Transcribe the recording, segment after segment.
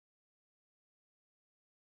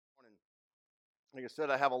Like I said,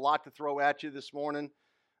 I have a lot to throw at you this morning.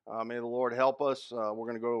 May the Lord help us. We're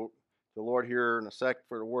going to go to the Lord here in a sec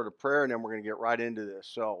for the word of prayer, and then we're going to get right into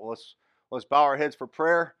this. So let's bow our heads for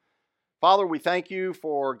prayer. Father, we thank you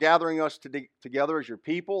for gathering us together as your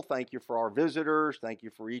people. Thank you for our visitors. Thank you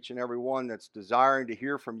for each and every one that's desiring to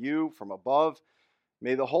hear from you from above.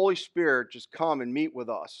 May the Holy Spirit just come and meet with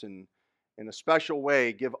us and in a special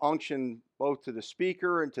way, give unction both to the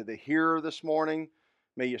speaker and to the hearer this morning.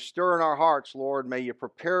 May you stir in our hearts, Lord. May you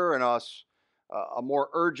prepare in us a more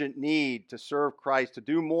urgent need to serve Christ, to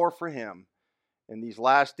do more for him in these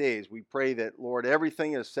last days. We pray that, Lord,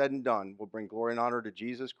 everything is said and done will bring glory and honor to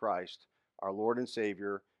Jesus Christ, our Lord and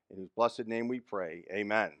Savior, in whose blessed name we pray.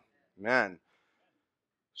 Amen. Amen.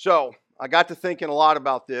 So I got to thinking a lot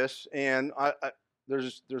about this, and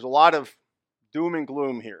there's a lot of doom and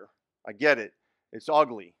gloom here. I get it. It's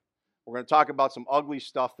ugly. We're going to talk about some ugly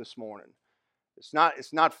stuff this morning.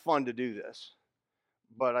 It's not fun to do this,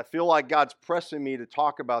 but I feel like God's pressing me to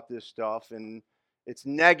talk about this stuff, and it's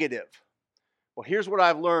negative. Well, here's what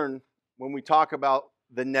I've learned when we talk about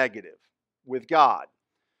the negative with God.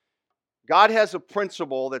 God has a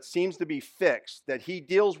principle that seems to be fixed, that he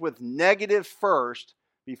deals with negative first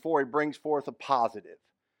before he brings forth a positive.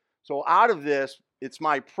 So out of this, it's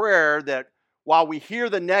my prayer that while we hear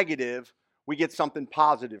the negative, we get something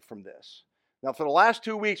positive from this. Now, for the last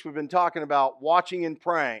 2 weeks, we've been talking about watching and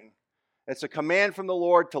praying. It's a command from the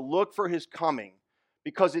Lord to look for his coming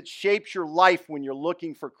because it shapes your life when you're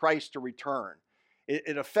looking for Christ to return.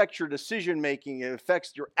 It affects your decision making. It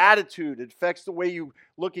affects your attitude. It affects the way you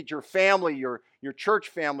look at your family, your church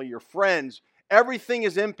family, your friends. Everything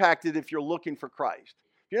is impacted if you're looking for Christ.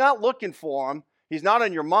 If you're not looking for him, he's not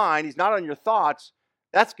on your mind, he's not on your thoughts,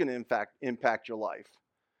 that's going to impact your life.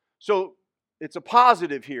 So it's a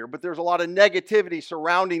positive here, but there's a lot of negativity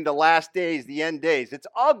surrounding the last days, the end days. It's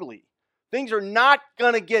ugly. Things are not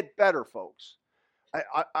going to get better, folks.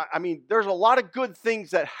 I mean, there's a lot of good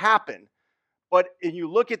things that happen, but when you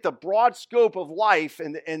look at the broad scope of life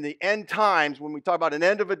and the end times, when we talk about an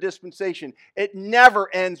end of a dispensation, it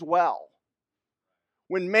never ends well.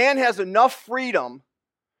 When man has enough freedom,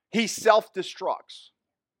 he self-destructs.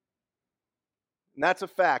 And that's a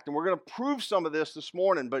fact. And we're going to prove some of this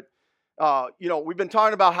morning. But, we've been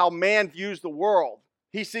talking about how man views the world.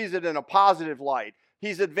 He sees it in a positive light.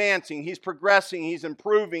 He's advancing. He's progressing. He's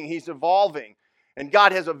improving. He's evolving. And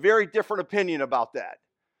God has a very different opinion about that.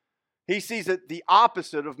 He sees it the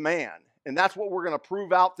opposite of man. And that's what we're going to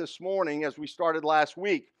prove out this morning as we started last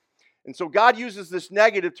week. And so God uses this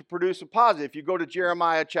negative to produce a positive. If you go to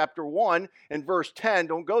Jeremiah chapter 1 and verse 10,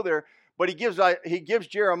 don't go there, but he gives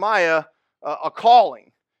Jeremiah a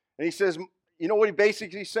calling. And he says, you know what he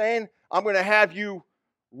basically is saying? I'm going to have you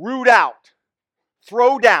root out,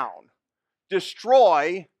 throw down,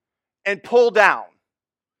 destroy, and pull down.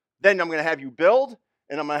 Then I'm going to have you build,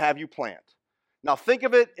 and I'm going to have you plant. Now think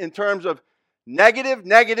of it in terms of negative,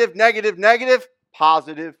 negative, negative, negative,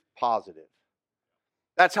 positive, positive.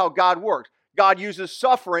 That's how God works. God uses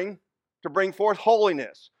suffering to bring forth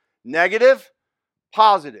holiness. Negative,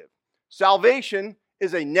 positive. Salvation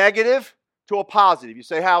is a negative to a positive. You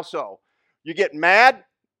say, how so? You get mad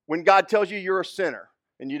when God tells you you're a sinner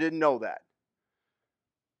and you didn't know that.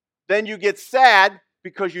 Then you get sad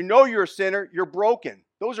because you know you're a sinner, you're broken.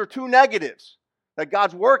 Those are two negatives that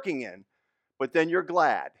God's working in. But then you're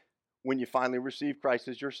glad when you finally receive Christ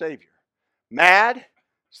as your Savior. Mad,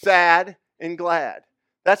 sad, and glad.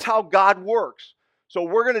 That's how God works. So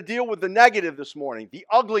we're going to deal with the negative this morning, the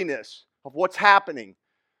ugliness of what's happening.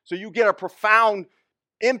 So you get a profound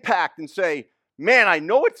impact and say, man, I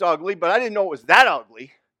know it's ugly, but I didn't know it was that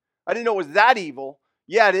ugly. I didn't know it was that evil.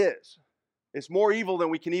 Yeah, it is. It's more evil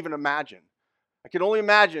than we can even imagine. I can only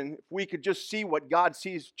imagine if we could just see what God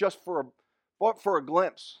sees just for a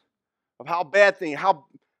glimpse of how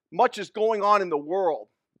much is going on in the world.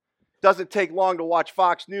 It doesn't take long to watch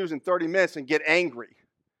Fox News in 30 minutes and get angry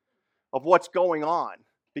of what's going on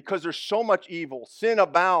because there's so much evil. Sin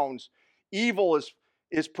abounds. Evil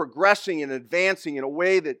is progressing and advancing in a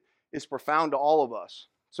way that is profound to all of us.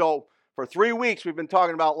 So for 3 weeks, we've been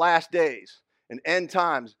talking about last days and end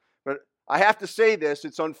times. But I have to say this,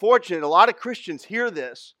 it's unfortunate. A lot of Christians hear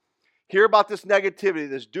about this negativity,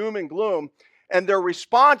 this doom and gloom, and their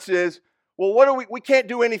response is, well, we can't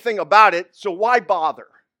do anything about it, so why bother?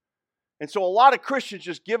 And so a lot of Christians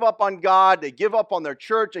just give up on God. They give up on their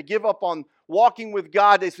church. They give up on walking with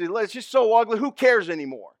God. They say, it's just so ugly. Who cares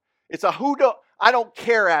anymore? It's a I don't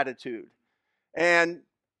care attitude. And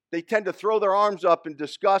they tend to throw their arms up in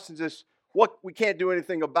disgust and just, we can't do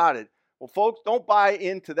anything about it. Well, folks, don't buy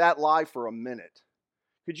into that lie for a minute.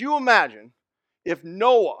 Could you imagine if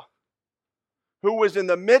Noah, who was in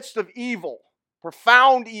the midst of evil,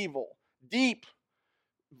 profound evil, deep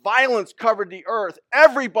violence covered the earth.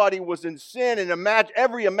 Everybody was in sin, and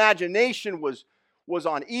every imagination was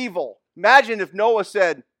on evil. Imagine if Noah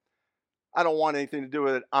said, I don't want anything to do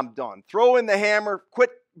with it, I'm done. Throw in the hammer,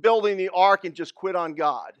 quit building the ark, and just quit on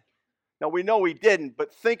God. Now, we know he didn't,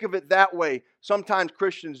 but think of it that way. Sometimes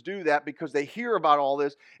Christians do that because they hear about all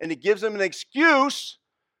this, and it gives them an excuse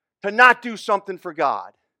to not do something for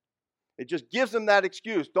God. It just gives them that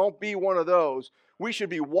excuse. Don't be one of those. We should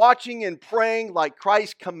be watching and praying like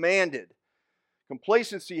Christ commanded.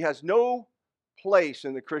 Complacency has no place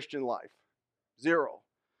in the Christian life. Zero.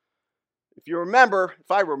 If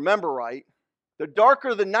I remember right, the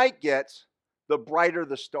darker the night gets, the brighter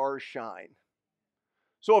the stars shine.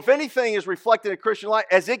 So if anything is reflected in Christian life,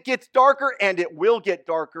 as it gets darker, and it will get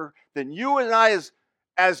darker, then you and I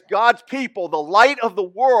as God's people, the light of the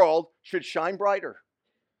world should shine brighter.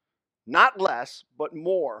 Not less, but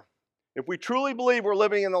more. If we truly believe we're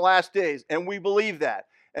living in the last days, and we believe that,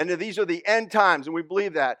 and that these are the end times, and we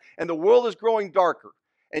believe that, and the world is growing darker,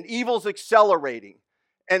 and evil's accelerating,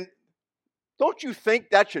 and don't you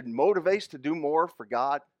think that should motivate us to do more for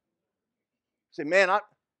God? Say, man,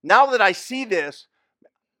 now that I see this,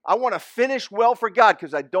 I want to finish well for God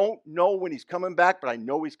because I don't know when he's coming back, but I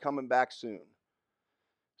know he's coming back soon.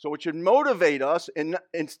 So it should motivate us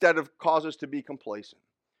instead of cause us to be complacent.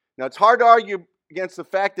 Now, it's hard to argue against the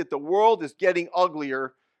fact that the world is getting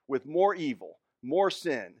uglier with more evil, more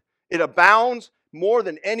sin. It abounds more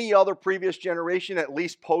than any other previous generation, at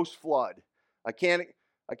least post-flood. I can't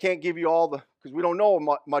give you all because we don't know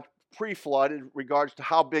much pre-flood in regards to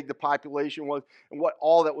how big the population was and what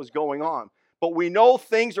all that was going on. But we know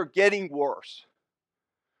things are getting worse.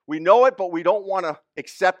 We know it, but we don't want to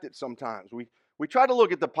accept it sometimes. We try to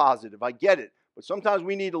look at the positive. I get it. But sometimes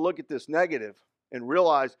we need to look at this negative and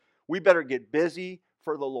realize we better get busy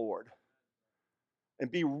for the Lord.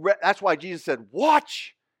 And that's why Jesus said,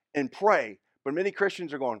 watch and pray. But many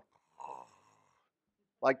Christians are going,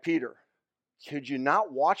 like Peter. Could you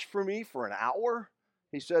not watch for me for an hour?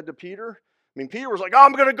 He said to Peter. I mean, Peter was like,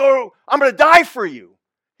 I'm going to die for you.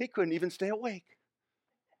 He couldn't even stay awake.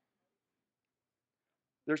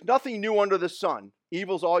 There's nothing new under the sun.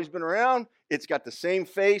 Evil's always been around. It's got the same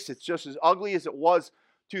face. It's just as ugly as it was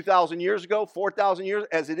 2,000 years ago, 4,000 years,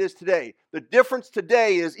 as it is today. The difference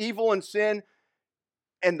today is evil and sin,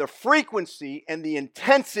 and the frequency and the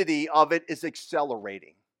intensity of it is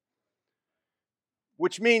accelerating.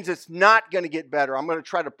 Which means it's not going to get better. I'm going to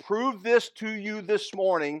try to prove this to you this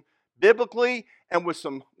morning, biblically, and with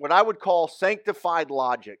some, what I would call sanctified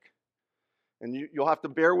logic. And you'll have to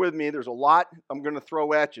bear with me. There's a lot I'm going to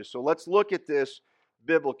throw at you. So let's look at this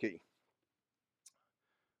biblically.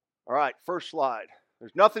 All right, first slide.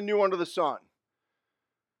 There's nothing new under the sun.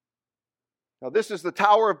 Now, this is the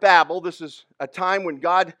Tower of Babel. This is a time when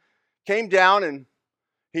God came down and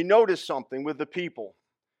he noticed something with the people.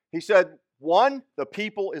 He said, the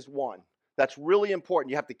people is one. That's really important.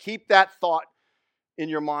 You have to keep that thought in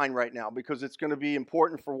your mind right now because it's going to be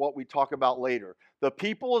important for what we talk about later. The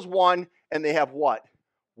people is one, and they have what?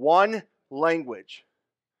 One language.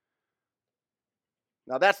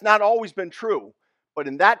 Now, that's not always been true, but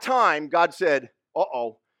in that time, God said,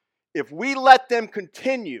 if we let them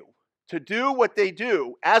continue to do what they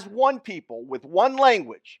do as one people with one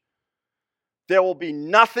language, there will be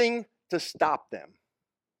nothing to stop them.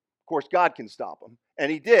 Of course, God can stop them,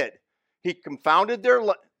 and he did. He confounded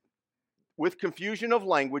with confusion of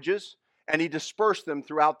languages, and he dispersed them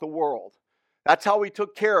throughout the world. That's how he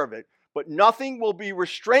took care of it. But nothing will be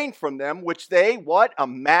restrained from them, which they,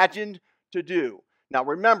 imagined to do. Now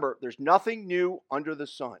remember, there's nothing new under the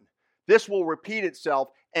sun. This will repeat itself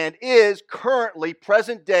and is currently,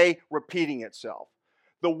 present day, repeating itself.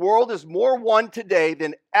 The world is more one today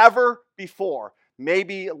than ever before,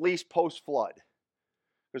 maybe at least post-flood.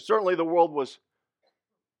 Because certainly the world was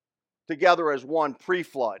together as one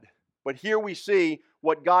pre-flood. But here we see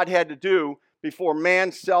what God had to do before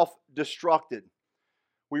man self-destructed.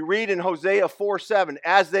 We read in Hosea 4:7,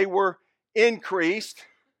 as they were increased,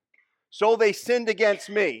 so they sinned against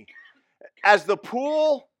me. As the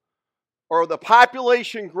pool or the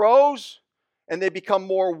population grows and they become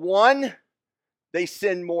more one, they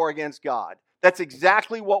sin more against God. That's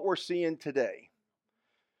exactly what we're seeing today.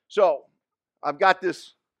 So, I've got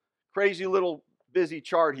this crazy little busy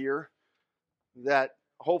chart here that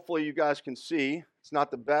hopefully you guys can see. It's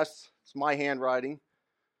not the best. It's my handwriting.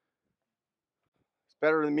 It's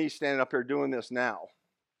better than me standing up here doing this now.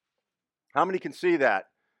 How many can see that?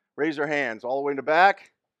 Raise your hands all the way in the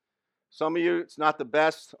back. Some of you, it's not the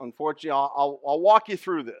best. Unfortunately, I'll walk you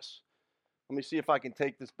through this. Let me see if I can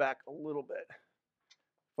take this back a little bit.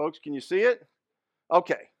 Folks, can you see it?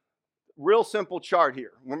 Okay. Real simple chart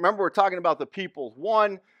here. Remember, we're talking about the peoples.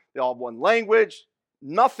 One, they all have one language.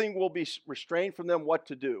 Nothing will be restrained from them what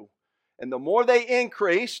to do. And the more they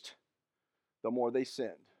increased, the more they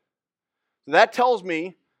sinned. So that tells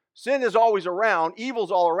me sin is always around,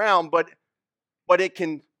 evil's all around, but it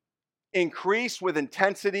can increase with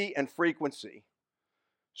intensity and frequency.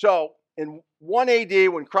 So in 1 AD,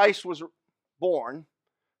 when Christ was born,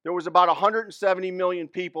 there was about 170 million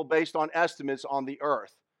people based on estimates on the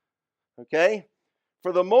earth. Okay?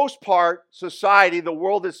 For the most part, society, the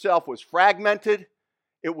world itself was fragmented.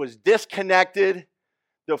 It was disconnected.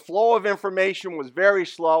 The flow of information was very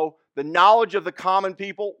slow. The knowledge of the common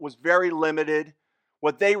people was very limited.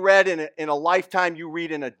 What they read in a lifetime, you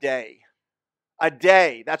read in a day. A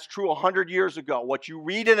day. That's true 100 years ago. What you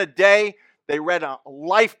read in a day, they read a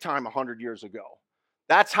lifetime 100 years ago.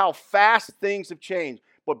 That's how fast things have changed.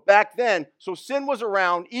 But back then, so sin was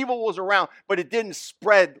around, evil was around, but it didn't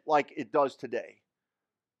spread like it does today.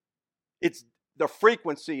 It's the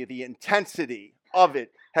frequency, the intensity of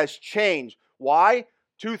it has changed. Why?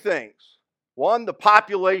 Two things. One, the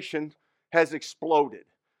population has exploded.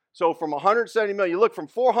 So from 170 million, you look from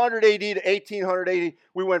 400 AD to 1800 AD,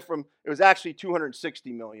 we went from, it was actually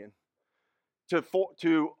 260 million to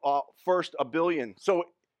first a billion. So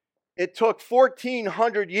it took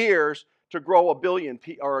 1,400 years to grow a billion,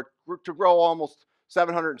 or to grow almost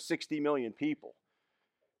 760 million people.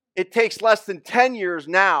 It takes less than 10 years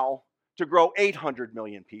now to grow 800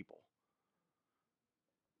 million people.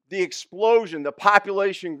 The explosion, the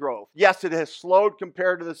population growth, yes, it has slowed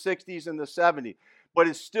compared to the 60s and the 70s, but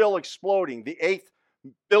it's still exploding. The 8th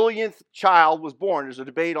billionth child was born. There's a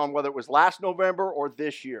debate on whether it was last November or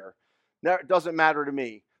this year. Now, it doesn't matter to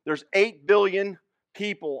me. There's 8 billion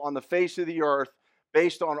people on the face of the earth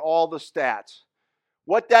based on all the stats.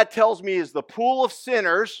 What that tells me is the pool of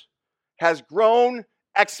sinners has grown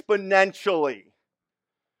exponentially.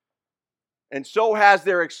 And so has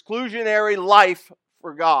their exclusionary life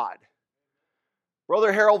for God.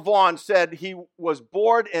 Brother Harold Vaughn said he was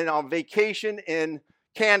bored and on vacation in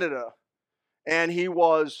Canada. And he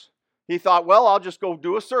thought, well, I'll just go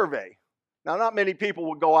do a survey. Now, not many people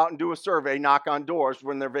would go out and do a survey, knock on doors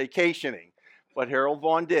when they're vacationing. But Harold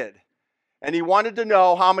Vaughn did. And he wanted to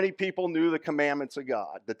know how many people knew the commandments of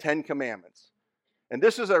God, the 10 commandments. And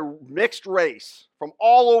this is a mixed race from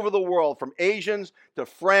all over the world, from Asians to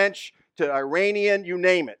French to Iranian, you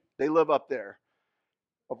name it. They live up there.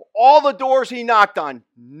 Of all the doors he knocked on,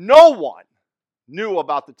 no one knew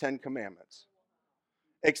about the 10 commandments.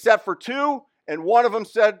 Except for 2, and one of them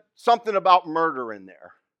said something about murder in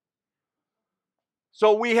there.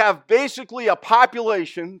 So we have basically a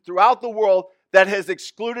population throughout the world that has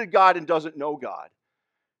excluded God and doesn't know God.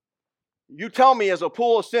 You tell me, as a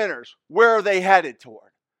pool of sinners, where are they headed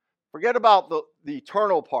toward? Forget about the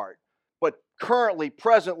eternal part. But currently,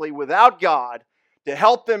 presently, without God, to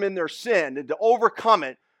help them in their sin and to overcome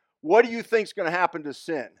it, what do you think is going to happen to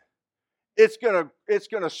sin? It's going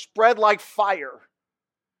to spread like fire.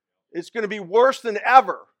 It's going to be worse than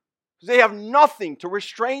ever because they have nothing to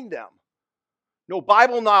restrain them. No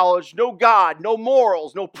Bible knowledge, no God, no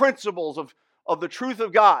morals, no principles of the truth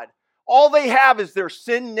of God. All they have is their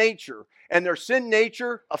sin nature, and their sin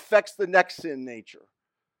nature affects the next sin nature.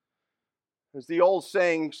 As the old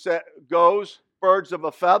saying goes, birds of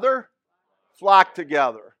a feather flock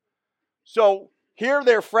together. So here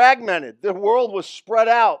they're fragmented. The world was spread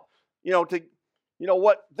out.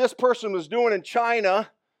 What this person was doing in China,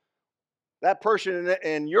 that person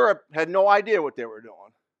in Europe had no idea what they were doing.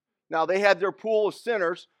 Now, they had their pool of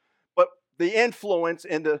sinners, but the influence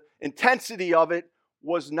and the intensity of it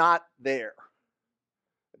was not there.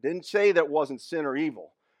 I didn't say that wasn't sin or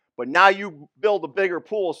evil. But now you build a bigger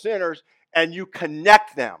pool of sinners and you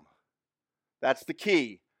connect them. That's the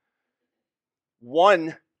key.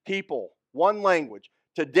 One people, one language.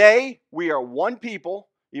 Today, we are one people,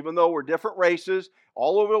 even though we're different races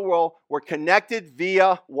all over the world. We're connected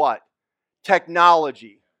via what?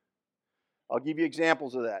 Technology. I'll give you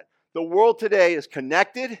examples of that. The world today is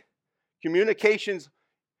connected. Communications,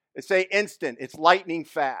 they say instant. It's lightning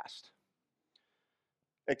fast.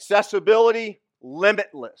 Accessibility,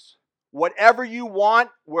 limitless. Whatever you want,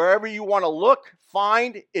 wherever you want to look,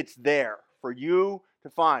 find, it's there for you to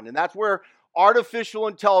find. And that's where artificial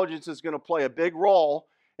intelligence is going to play a big role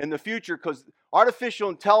in the future, because artificial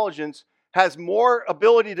intelligence has more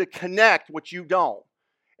ability to connect, which you don't.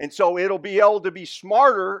 And so it'll be able to be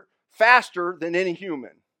smarter, faster than any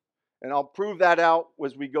human. And I'll prove that out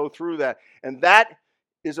as we go through that. And that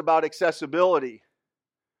is about accessibility.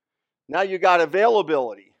 Now you got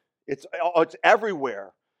availability. It's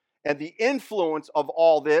everywhere. And the influence of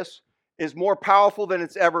all this is more powerful than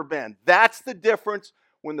it's ever been. That's the difference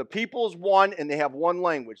when the people is one and they have one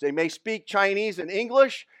language. They may speak Chinese and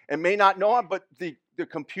English and may not know it, but the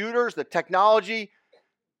computers, the technology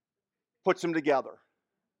puts them together.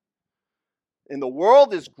 And the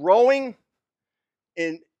world is growing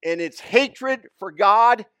in its hatred for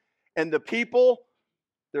God and the people.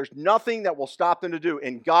 There's nothing that will stop them to do.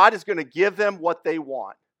 And God is going to give them what they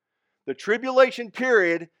want. The tribulation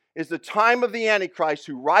period is the time of the Antichrist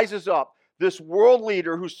who rises up, this world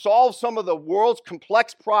leader who solves some of the world's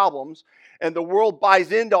complex problems, and the world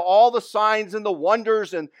buys into all the signs and the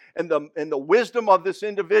wonders and the wisdom of this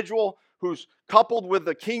individual who's coupled with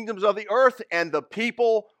the kingdoms of the earth, and the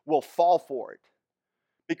people will fall for it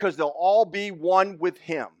because they'll all be one with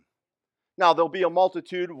him. Now, there'll be a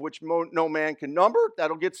multitude of which no man can number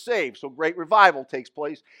that'll get saved. So great revival takes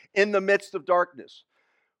place in the midst of darkness.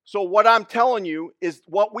 So what I'm telling you is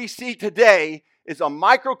what we see today is a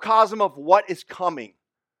microcosm of what is coming.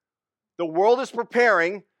 The world is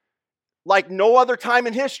preparing like no other time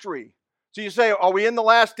in history. So you say, are we in the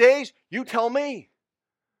last days? You tell me.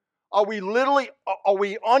 Are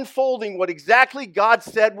we unfolding what exactly God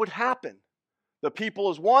said would happen? The people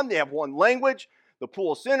is one, they have one language, the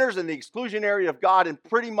pool of sinners and the exclusionary of God, and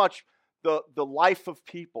pretty much the life of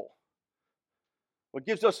people. It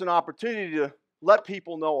gives us an opportunity to let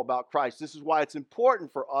people know about Christ. This is why it's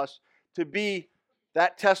important for us to be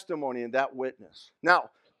that testimony and that witness. Now,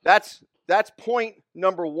 that's point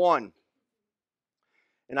number one.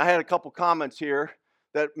 And I had a couple comments here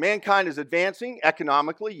that mankind is advancing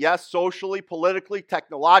economically, yes, socially, politically,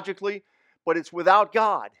 technologically, but it's without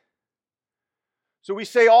God. So we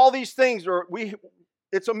say all these things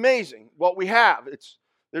it's amazing what we have.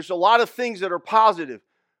 There's a lot of things that are positive,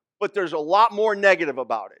 but there's a lot more negative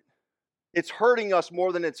about it. It's hurting us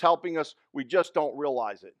more than it's helping us. We just don't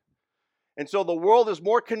realize it. And so the world is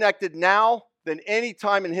more connected now than any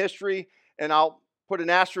time in history, and I'll put an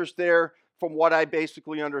asterisk there from what I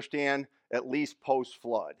basically understand, at least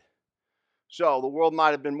post-flood. So the world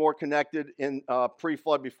might have been more connected in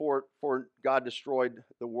pre-flood before God destroyed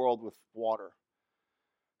the world with water.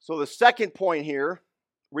 So the second point here,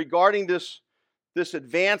 regarding this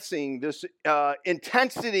advancing, this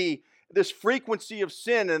intensity, this frequency of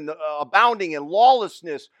sin and abounding and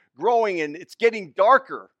lawlessness growing, and it's getting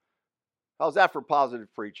darker. How's that for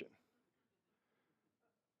positive preaching?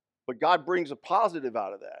 But God brings a positive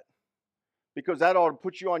out of that, because that ought to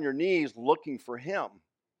put you on your knees looking for him,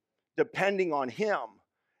 depending on him,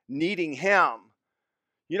 needing him.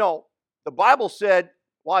 You know, the Bible said,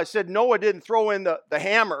 well, I said Noah didn't throw in the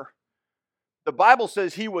hammer. The Bible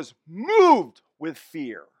says he was moved with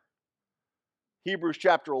fear. Hebrews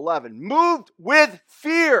chapter 11. Moved with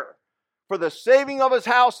fear for the saving of his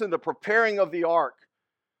house and the preparing of the ark.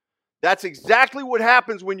 That's exactly what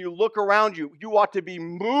happens when you look around you. You ought to be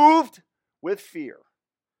moved with fear.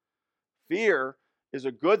 Fear is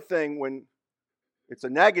a good thing when it's a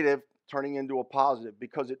negative turning into a positive,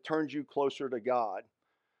 because it turns you closer to God.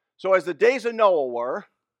 So as the days of Noah were,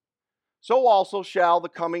 so also shall the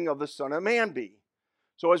coming of the Son of Man be.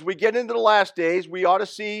 So as we get into the last days, we ought to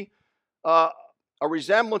see a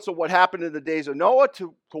resemblance of what happened in the days of Noah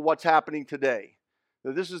to what's happening today.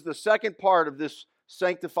 Now, this is the second part of this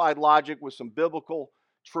sanctified logic with some biblical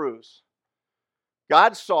truths.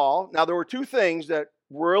 God saw, now there were two things that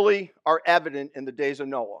really are evident in the days of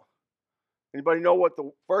Noah. Anybody know what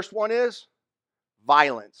the first one is?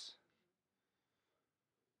 Violence.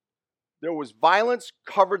 There was violence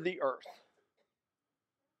covered the earth.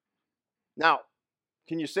 Now,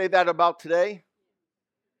 can you say that about today?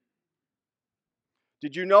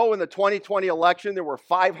 Did you know in the 2020 election there were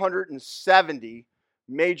 570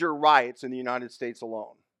 major riots in the United States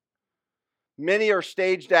alone? Many are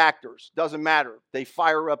staged actors. Doesn't matter. They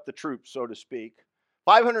fire up the troops, so to speak.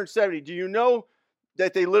 570. Do you know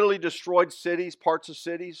that they literally destroyed cities, parts of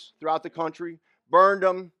cities throughout the country, burned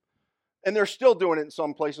them? And they're still doing it in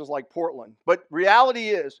some places like Portland. But reality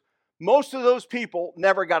is, most of those people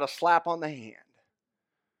never got a slap on the hand.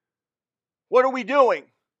 What are we doing?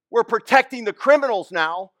 We're protecting the criminals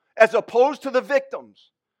now as opposed to the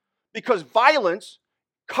victims, because violence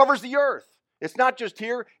covers the earth. It's not just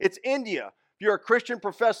here, it's India. If you're a Christian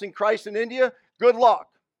professing Christ in India, good luck.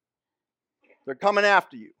 They're coming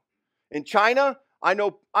after you. In China, I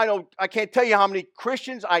can't tell you how many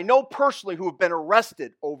Christians I know personally who have been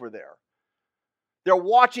arrested over there. They're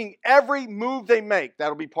watching every move they make.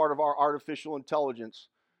 That'll be part of our artificial intelligence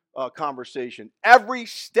conversation. Every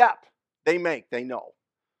step they make, they know.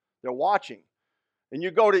 They're watching. And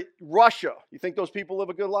you go to Russia. You think those people live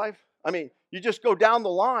a good life? I mean, you just go down the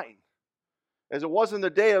line. as it was in the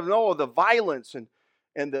day of Noah, the violence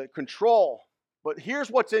and the control. But here's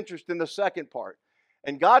what's interesting, the second part.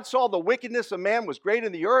 And God saw the wickedness of man was great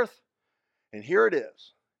in the earth, and here it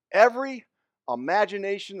is. Every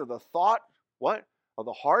imagination of the thought, what? Of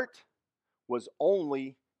the heart was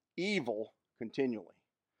only evil continually.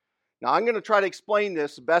 Now I'm going to try to explain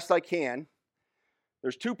this the best I can.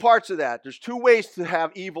 There's two parts of that. There's two ways to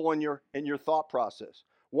have evil in your thought process.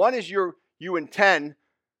 One is you intend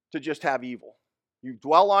to just have evil. You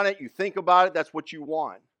dwell on it, you think about it, that's what you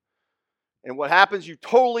want. And what happens, you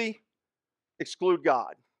totally exclude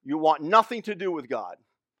God. You want nothing to do with God.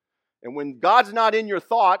 And when God's not in your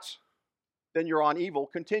thoughts, then you're on evil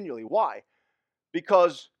continually. Why?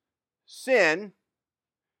 Because sin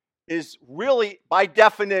is really, by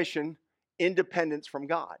definition, independence from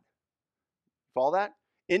God. Follow that?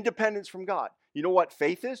 Independence from God. You know what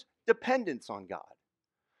faith is? Dependence on God.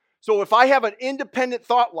 So if I have an independent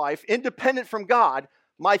thought life, independent from God,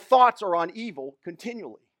 my thoughts are on evil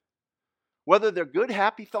continually. Whether they're good,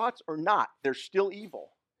 happy thoughts or not, they're still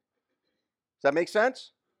evil. Does that make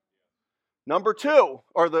sense? Number two,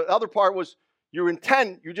 or the other part was you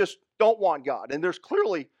just don't want God. And there's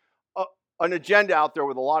clearly an agenda out there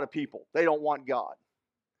with a lot of people. They don't want God.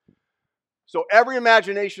 So every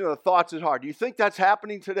imagination of the thoughts is hard. Do you think that's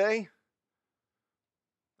happening today?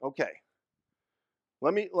 Okay.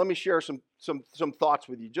 Let me share some thoughts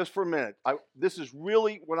with you just for a minute. This is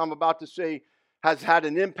really what I'm about to say has had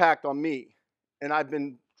an impact on me. And I've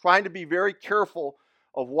been trying to be very careful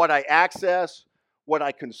of what I access, what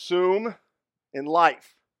I consume in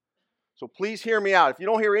life. So please hear me out. If you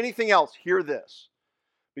don't hear anything else, hear this.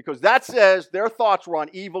 Because that says their thoughts were on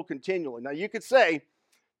evil continually. Now you could say,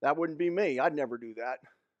 that wouldn't be me. I'd never do that.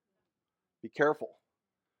 Be careful.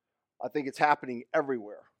 I think it's happening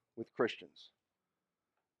everywhere with Christians.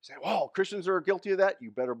 You say, "Well, Christians are guilty of that." You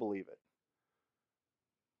better believe it.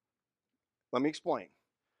 Let me explain.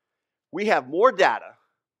 We have more data,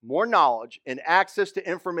 more knowledge, and access to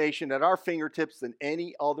information at our fingertips than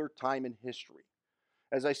any other time in history.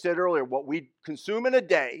 As I said earlier, what we consume in a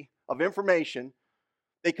day of information,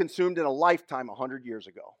 they consumed in a lifetime 100 years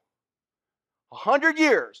ago. 100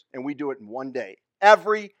 years, and we do it in one day.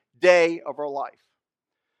 Every day of our life.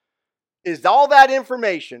 Is all that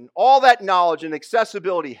information, all that knowledge and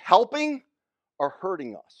accessibility helping or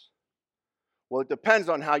hurting us? Well, it depends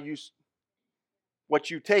on what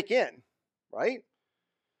you take in, right?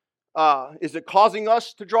 Is it causing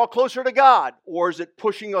us to draw closer to God, or is it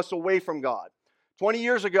pushing us away from God? 20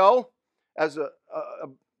 years ago, as a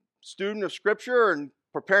student of Scripture and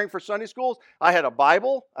preparing for Sunday schools, I had a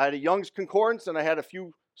Bible, I had a Young's Concordance, and I had a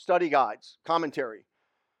few study guides, commentary.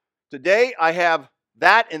 Today, I have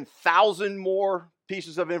that and 1,000 more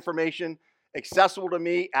pieces of information accessible to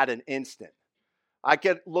me at an instant. I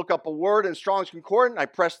can look up a word in Strong's Concordance, I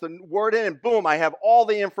press the word in, and boom, I have all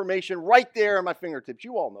the information right there at my fingertips.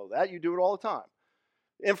 You all know that. You do it all the time.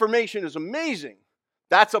 Information is amazing.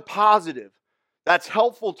 That's a positive. That's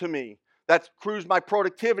helpful to me. That improves my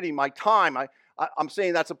productivity, my time. I'm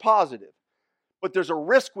saying that's a positive. But there's a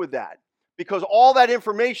risk with that because all that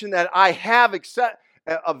information that I have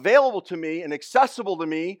available to me and accessible to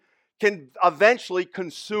me can eventually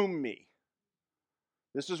consume me.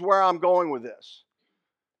 This is where I'm going with this.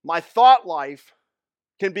 My thought life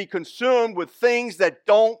can be consumed with things that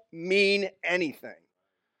don't mean anything.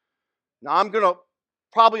 Now, I'm going to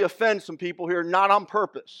probably offend some people here, not on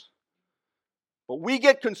purpose. But we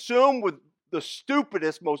get consumed with the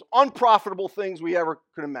stupidest, most unprofitable things we ever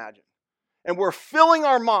could imagine. And we're filling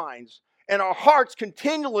our minds and our hearts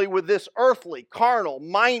continually with this earthly, carnal,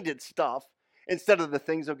 minded stuff instead of the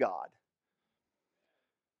things of God.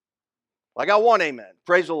 I got one amen.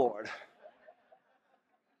 Praise the Lord.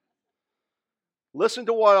 Listen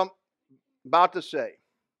to what I'm about to say.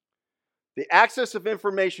 The access of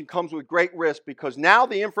information comes with great risk because now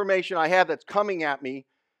the information I have that's coming at me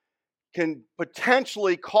can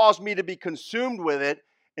potentially cause me to be consumed with it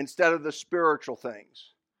instead of the spiritual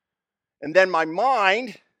things. And then my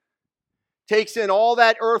mind takes in all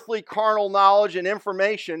that earthly, carnal knowledge and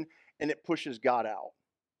information, and it pushes God out.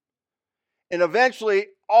 And eventually,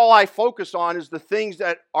 all I focus on is the things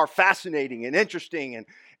that are fascinating and interesting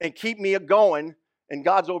and keep me going. And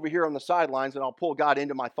God's over here on the sidelines, and I'll pull God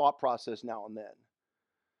into my thought process now and then.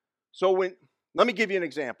 So let me give you an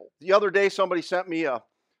example. The other day, somebody sent me a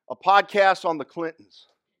podcast on the Clintons.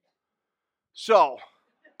 So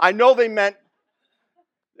I know they meant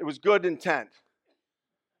it was good intent.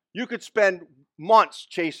 You could spend months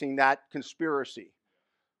chasing that conspiracy.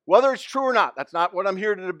 Whether it's true or not, that's not what I'm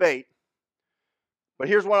here to debate. But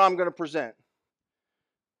here's what I'm going to present.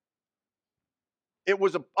 It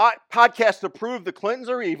was a podcast to prove the Clintons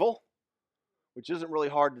are evil, which isn't really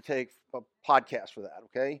hard to take a podcast for that,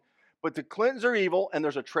 okay? But the Clintons are evil, and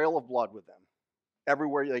there's a trail of blood with them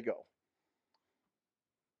everywhere they go.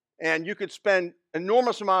 And you could spend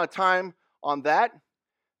enormous amount of time on that.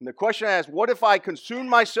 And the question I asked, what if I consumed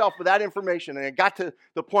myself with that information and I got to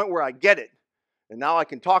the point where I get it, and now I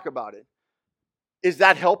can talk about it? Is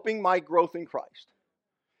that helping my growth in Christ?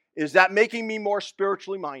 Is that making me more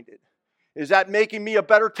spiritually minded? Is that making me a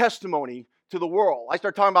better testimony to the world? I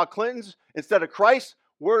start talking about Clintons instead of Christ.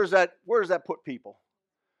 Where does that put people?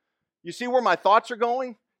 You see where my thoughts are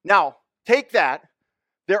going? Now, take that.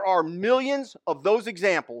 There are millions of those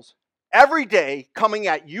examples every day coming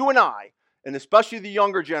at you and I, and especially the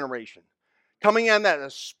younger generation, coming in at the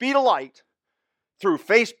speed of light through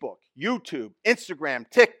Facebook, YouTube, Instagram,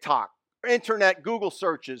 TikTok, internet, Google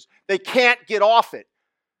searches. They can't get off it.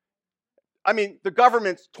 I mean,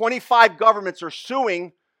 25 governments are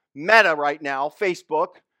suing Meta right now,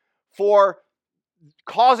 Facebook, for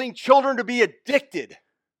causing children to be addicted.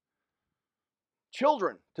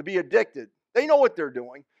 Children to be addicted. They know what they're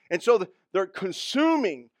doing. And so they're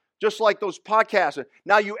consuming just like those podcasts.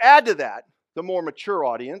 Now you add to that the more mature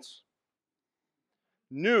audience.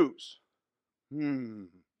 News.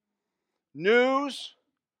 News.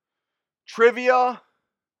 Trivia.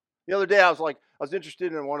 The other day I was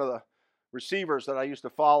interested in one of the receivers that I used to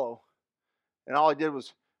follow. And all I did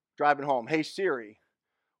was driving home. Hey Siri,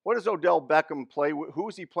 what does Odell Beckham play? Who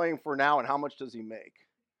is he playing for now and how much does he make?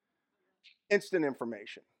 Instant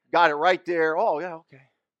information. Got it right there. Oh, yeah, okay.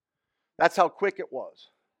 That's how quick it was.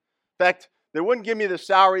 In fact, they wouldn't give me the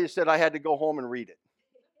salary. They said I had to go home and read it.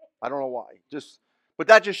 I don't know why. But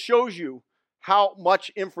that just shows you how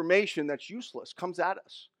much information that's useless comes at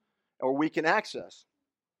us or we can access.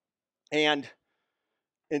 And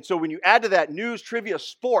so when you add to that news, trivia,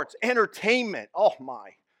 sports, entertainment, oh my,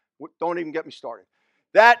 don't even get me started.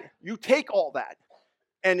 That, you take all that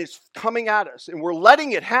and it's coming at us and we're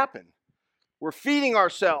letting it happen. We're feeding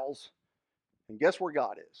ourselves, and guess where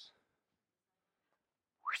God is?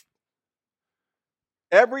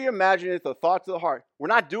 Every imaginative thought to the heart, we're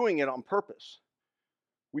not doing it on purpose.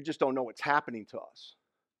 We just don't know what's happening to us.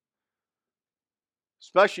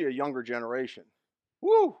 Especially a younger generation.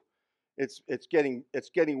 Woo! It's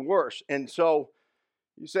getting worse. And so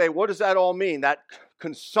you say, what does that all mean? That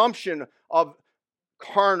consumption of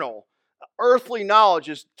carnal, earthly knowledge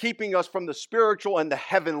is keeping us from the spiritual and the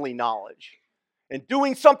heavenly knowledge. And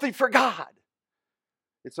doing something for God.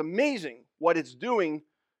 It's amazing what it's doing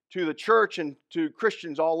to the church and to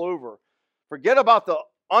Christians all over. Forget about the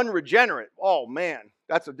unregenerate. Oh man,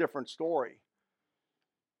 that's a different story.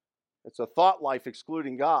 It's a thought life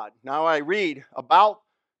excluding God. Now I read about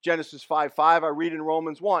Genesis 5:5. I read in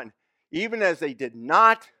Romans 1. Even as they did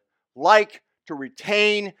not like to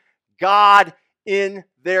retain God in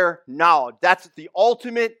their knowledge. That's the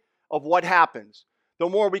ultimate of what happens. The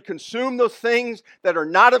more we consume those things that are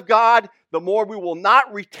not of God, the more we will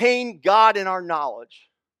not retain God in our knowledge.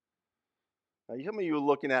 Now, some of you are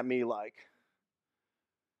looking at me like,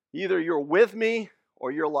 either you're with me or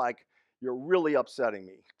you're really upsetting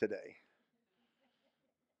me today.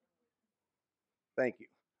 Thank you.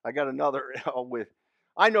 I got another with.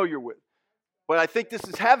 I know you're with. But I think this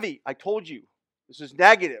is heavy. I told you. This is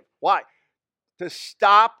negative. Why? To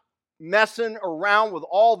stop messing around with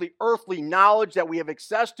all the earthly knowledge that we have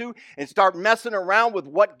access to and start messing around with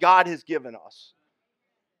what God has given us.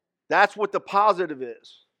 That's what the positive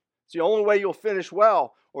is. It's the only way you'll finish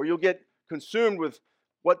well, or you'll get consumed with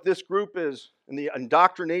what this group is and the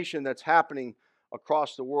indoctrination that's happening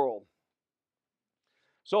across the world.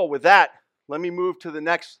 So with that, let me move to the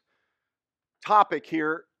next topic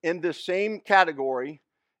here in this same category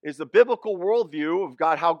is the biblical worldview of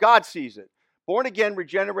God, how God sees it. Born again,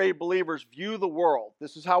 regenerated believers view the world.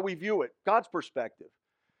 This is how we view it, God's perspective.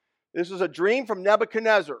 This is a dream from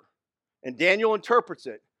Nebuchadnezzar, and Daniel interprets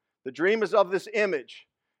it. The dream is of this image,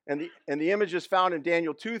 and the image is found in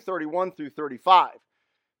Daniel 2:31 through 35.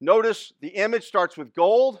 Notice the image starts with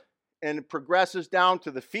gold and it progresses down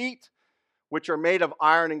to the feet, which are made of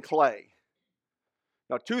iron and clay.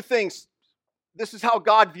 Now, two things. This is how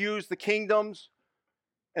God views the kingdoms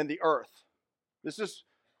and the earth. This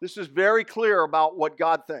is very clear about what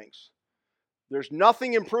God thinks. There's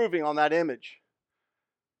nothing improving on that image.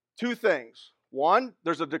 Two things. One,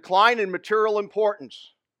 there's a decline in material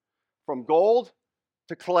importance from gold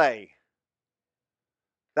to clay.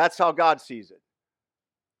 That's how God sees it.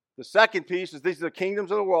 The second piece is these are the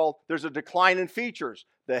kingdoms of the world. There's a decline in features.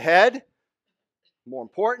 The head, more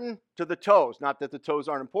important, to the toes. Not that the toes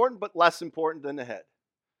aren't important, but less important than the head.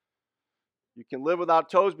 You can live without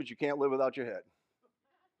toes, but you can't live without your head.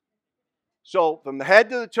 So from the head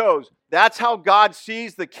to the toes, that's how God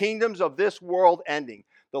sees the kingdoms of this world ending.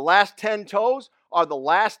 The last 10 toes are the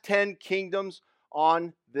last 10 kingdoms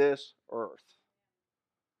on this earth.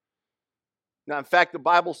 Now, in fact, the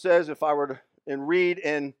Bible says, if I were to read,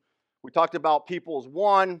 and we talked about people as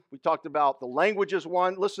one, we talked about the language as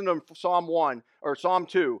one. Listen to Psalm 1 or Psalm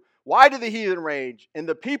 2. Why do the heathen rage and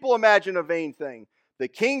the people imagine a vain thing? The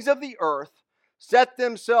kings of the earth set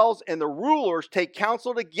themselves, and the rulers take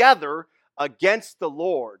counsel together against the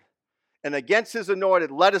Lord and against his anointed.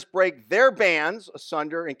 Let us break their bands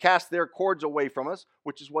asunder and cast their cords away from us,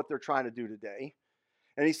 which is what they're trying to do today.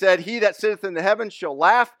 And he said, he that sitteth in the heavens shall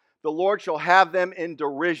laugh, the Lord shall have them in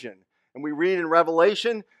derision. And we read in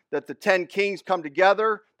Revelation that the 10 kings come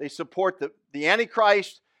together, they support the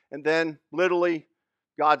Antichrist, and then literally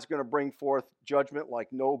God's going to bring forth judgment like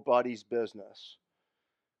nobody's business.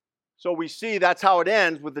 So we see that's how it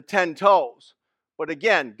ends with the 10 toes. But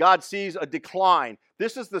again, God sees a decline.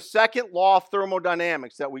 This is the second law of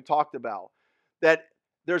thermodynamics that we talked about, that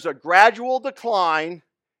there's a gradual decline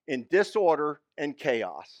in disorder and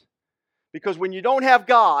chaos. Because when you don't have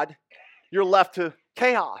God, you're left to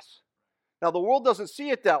chaos. Now, the world doesn't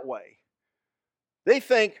see it that way. They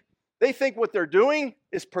think what they're doing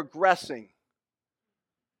is progressing.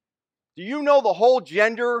 Do you know the whole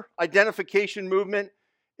gender identification movement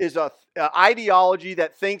is an ideology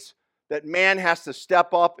that thinks that man has to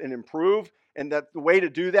step up and improve, and that the way to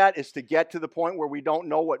do that is to get to the point where we don't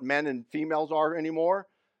know what men and females are anymore?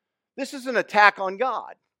 This is an attack on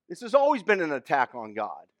God. This has always been an attack on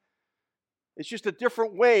God. It's just a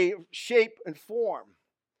different way, shape, and form.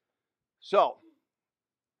 So,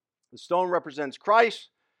 the stone represents Christ.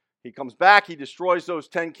 He comes back, he destroys those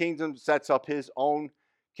 10 kingdoms, sets up his own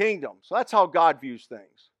kingdom. So that's how God views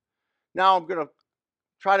things. Now I'm going to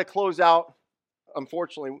try to close out,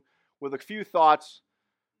 unfortunately, with a few thoughts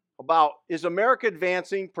about, is America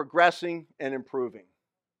advancing, progressing, and improving?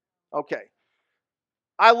 Okay.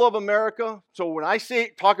 I love America, so when I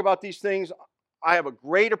talk about these things, I have a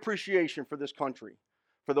great appreciation for this country,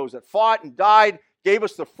 for those that fought and died, gave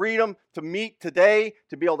us the freedom to meet today,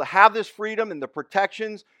 to be able to have this freedom and the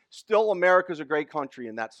protections. Still, America's a great country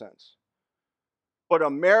in that sense. But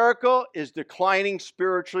America is declining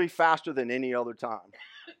spiritually faster than any other time.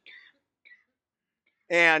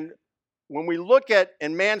 And when we look at,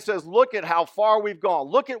 and man says, look at how far we've gone.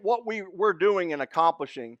 Look at what we're doing and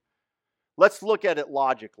accomplishing. Let's look at it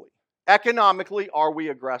logically. Economically, are we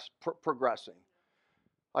progressing?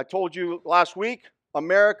 I told you last week,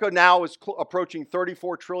 America now is approaching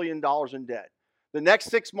 $34 trillion in debt. The next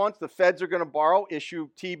 6 months, the feds are going to issue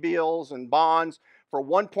T-bills and bonds for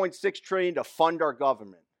 $1.6 trillion to fund our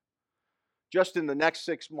government. Just in the next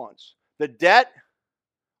 6 months. The debt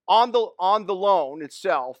on the loan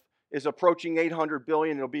itself is approaching $800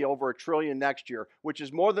 billion. It'll be over $1 trillion next year, which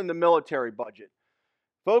is more than the military budget.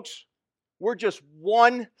 Folks, we're just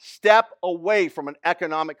one step away from an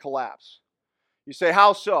economic collapse. You say,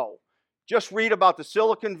 how so? Just read about the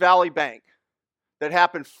Silicon Valley Bank that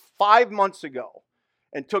happened 5 months ago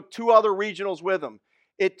and took 2 other regionals with them.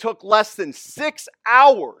 It took less than 6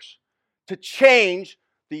 hours to change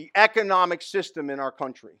the economic system in our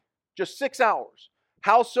country. Just 6 hours.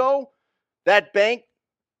 How so? That bank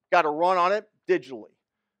got a run on it digitally.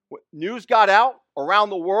 News got out around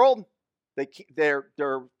the world. They're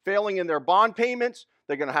failing in their bond payments.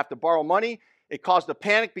 They're going to have to borrow money. It caused a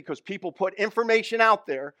panic because people put information out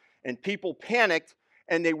there and people panicked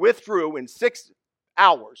and they withdrew in 6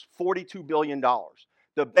 hours, $42 billion.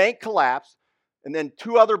 The bank collapsed and then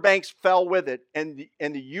 2 other banks fell with it. And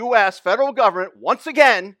the U.S. federal government, once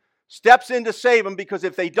again, steps in to save them, because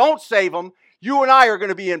if they don't save them, you and I are going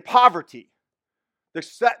to be in poverty.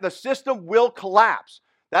 The system will collapse.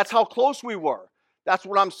 That's how close we were. That's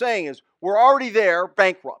what I'm saying is we're already there,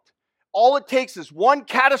 bankrupt. All it takes is one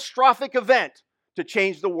catastrophic event to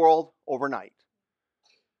change the world overnight.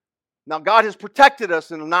 Now, God has protected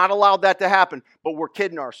us and not allowed that to happen, but we're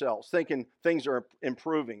kidding ourselves, thinking things are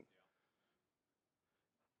improving.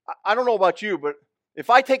 I don't know about you, but if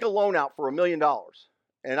I take a loan out for $1 million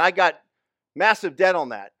and I got massive debt on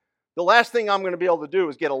that, the last thing I'm going to be able to do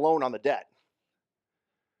is get a loan on the debt.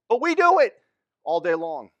 But we do it all day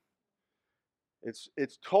long.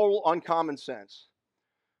 It's total uncommon sense.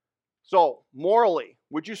 So, morally,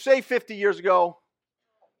 would you say 50 years ago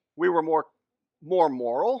we were more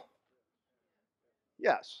moral?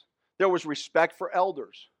 Yes. There was respect for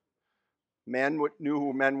elders. Men knew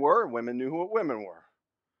who men were, and women knew who women were.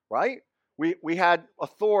 Right? We had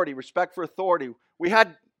authority, respect for authority. We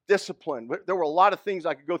had discipline. There were a lot of things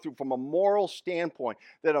I could go through from a moral standpoint,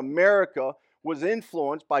 that America was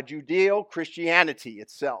influenced by Judeo-Christianity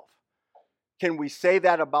itself. Can we say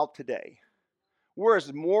that about today? We're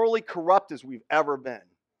as morally corrupt as we've ever been.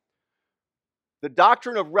 The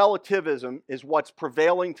doctrine of relativism is what's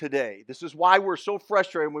prevailing today. This is why we're so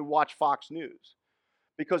frustrated when we watch Fox News.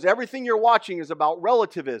 Because everything you're watching is about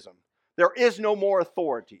relativism. There is no more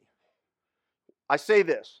authority. I say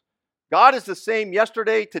this, God is the same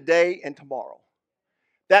yesterday, today, and tomorrow.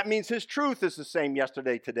 That means His truth is the same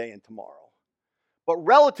yesterday, today, and tomorrow. But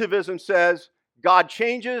relativism says God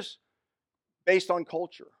changes based on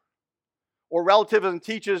culture. Or relativism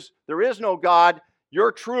teaches there is no God.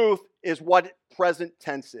 Your truth is what present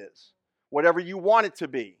tense is, whatever you want it to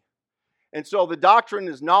be. And so the doctrine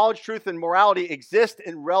is knowledge, truth, and morality exist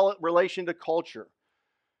in relation to culture.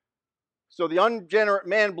 So the unregenerate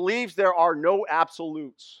man believes there are no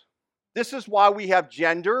absolutes. This is why we have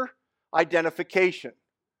gender identification,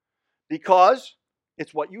 because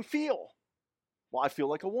it's what you feel. Well, I feel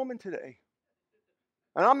like a woman today.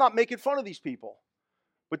 And I'm not making fun of these people.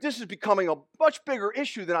 But this is becoming a much bigger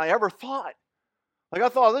issue than I ever thought. Like I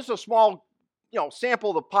thought this is a small, sample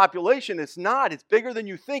of the population. It's not. It's bigger than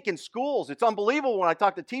you think in schools. It's unbelievable when I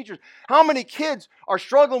talk to teachers. How many kids are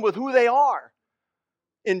struggling with who they are?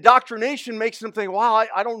 Indoctrination makes them think, wow,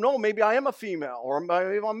 I don't know. Maybe I am a female or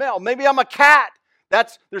maybe I'm a male. Maybe I'm a cat.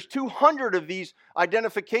 There's 200 of these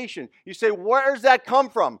identifications. You say, where does that come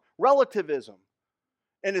from? Relativism.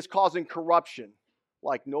 And it's causing corruption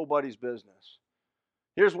like nobody's business.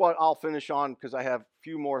 Here's what I'll finish on because I have a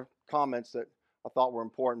few more comments that I thought were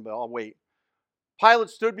important, but I'll wait. Pilate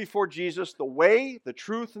stood before Jesus, the way, the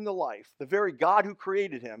truth, and the life, the very God who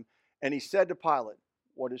created him, and he said to Pilate,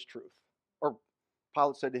 what is truth? Or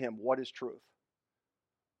Pilate said to him, what is truth?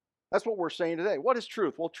 That's what we're saying today. What is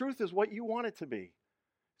truth? Well, truth is what you want it to be.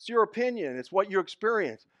 It's your opinion. It's what you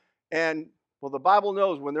experience. And, well, the Bible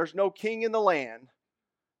knows when there's no king in the land,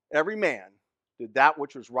 every man did that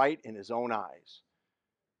which was right in his own eyes.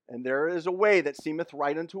 And there is a way that seemeth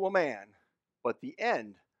right unto a man, but the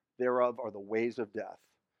end thereof are the ways of death.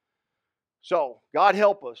 So, God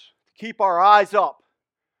help us to keep our eyes up,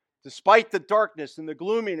 despite the darkness and the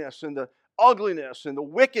gloominess and the ugliness and the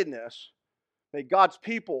wickedness. May God's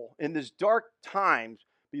people in these dark times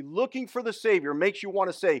be looking for the Savior. Makes you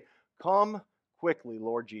want to say, come quickly,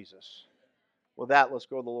 Lord Jesus. With that, let's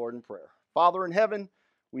go to the Lord in prayer. Father in heaven,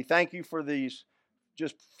 we thank you for these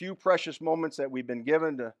just few precious moments that we've been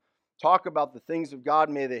given to talk about the things of God.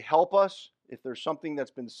 May they help us. If there's something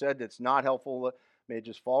that's been said that's not helpful, may it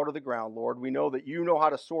just fall to the ground, Lord. We know that you know how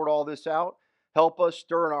to sort all this out. Help us,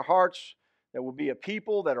 stir in our hearts, that we'll be a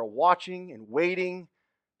people that are watching and waiting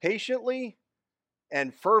patiently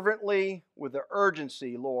and fervently with the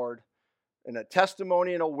urgency, Lord, and a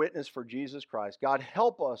testimony and a witness for Jesus Christ. God,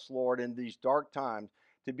 help us, Lord, in these dark times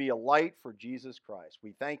to be a light for Jesus Christ.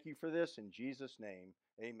 We thank you for this in Jesus' name.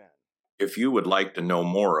 Amen. If you would like to know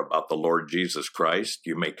more about the Lord Jesus Christ,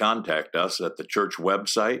 you may contact us at the church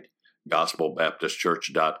website,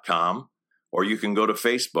 gospelbaptistchurch.com, or you can go to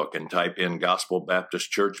Facebook and type in Gospel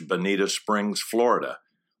Baptist Church, Bonita Springs, Florida.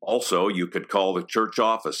 Also, you could call the church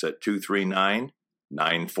office at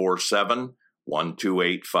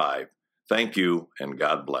 239-947-1285. Thank you, and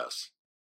God bless.